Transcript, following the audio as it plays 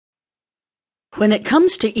When it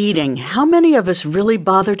comes to eating, how many of us really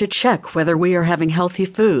bother to check whether we are having healthy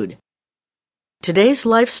food? Today's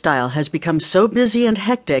lifestyle has become so busy and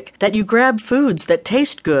hectic that you grab foods that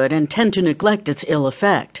taste good and tend to neglect its ill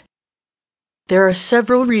effect. There are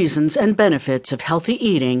several reasons and benefits of healthy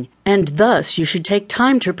eating, and thus you should take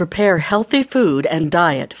time to prepare healthy food and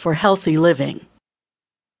diet for healthy living.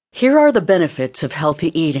 Here are the benefits of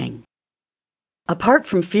healthy eating. Apart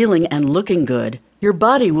from feeling and looking good, your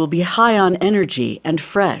body will be high on energy and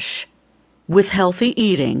fresh. With healthy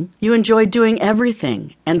eating, you enjoy doing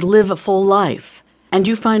everything and live a full life, and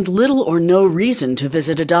you find little or no reason to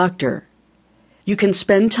visit a doctor. You can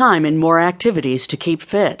spend time in more activities to keep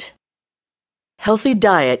fit. Healthy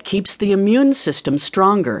diet keeps the immune system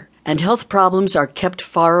stronger, and health problems are kept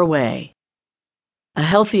far away. A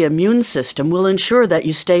healthy immune system will ensure that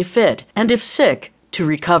you stay fit, and if sick, to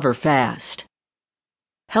recover fast.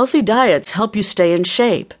 Healthy diets help you stay in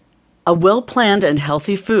shape. A well-planned and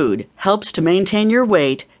healthy food helps to maintain your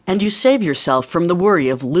weight, and you save yourself from the worry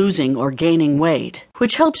of losing or gaining weight,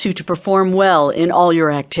 which helps you to perform well in all your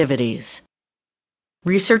activities.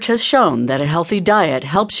 Research has shown that a healthy diet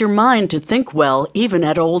helps your mind to think well even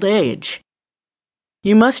at old age.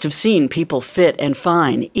 You must have seen people fit and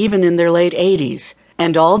fine even in their late 80s,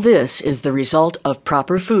 and all this is the result of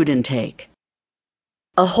proper food intake.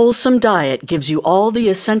 A wholesome diet gives you all the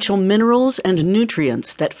essential minerals and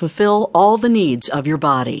nutrients that fulfill all the needs of your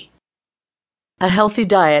body. A healthy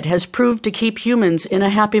diet has proved to keep humans in a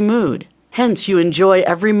happy mood. Hence, you enjoy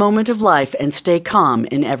every moment of life and stay calm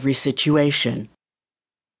in every situation.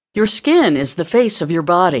 Your skin is the face of your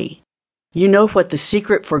body. You know what the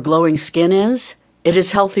secret for glowing skin is? It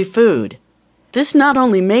is healthy food. This not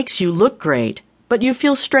only makes you look great, but you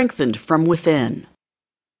feel strengthened from within.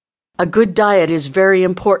 A good diet is very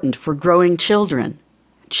important for growing children.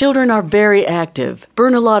 Children are very active,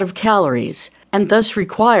 burn a lot of calories, and thus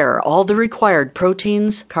require all the required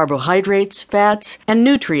proteins, carbohydrates, fats, and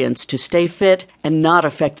nutrients to stay fit and not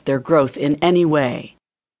affect their growth in any way.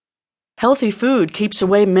 Healthy food keeps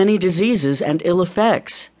away many diseases and ill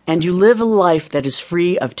effects, and you live a life that is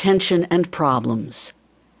free of tension and problems.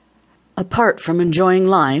 Apart from enjoying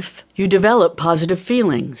life, you develop positive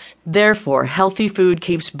feelings. Therefore, healthy food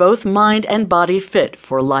keeps both mind and body fit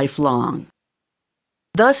for lifelong.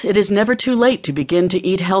 Thus, it is never too late to begin to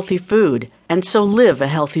eat healthy food, and so live a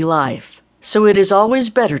healthy life. So it is always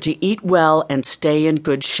better to eat well and stay in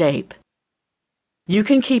good shape. You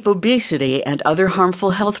can keep obesity and other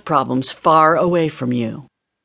harmful health problems far away from you.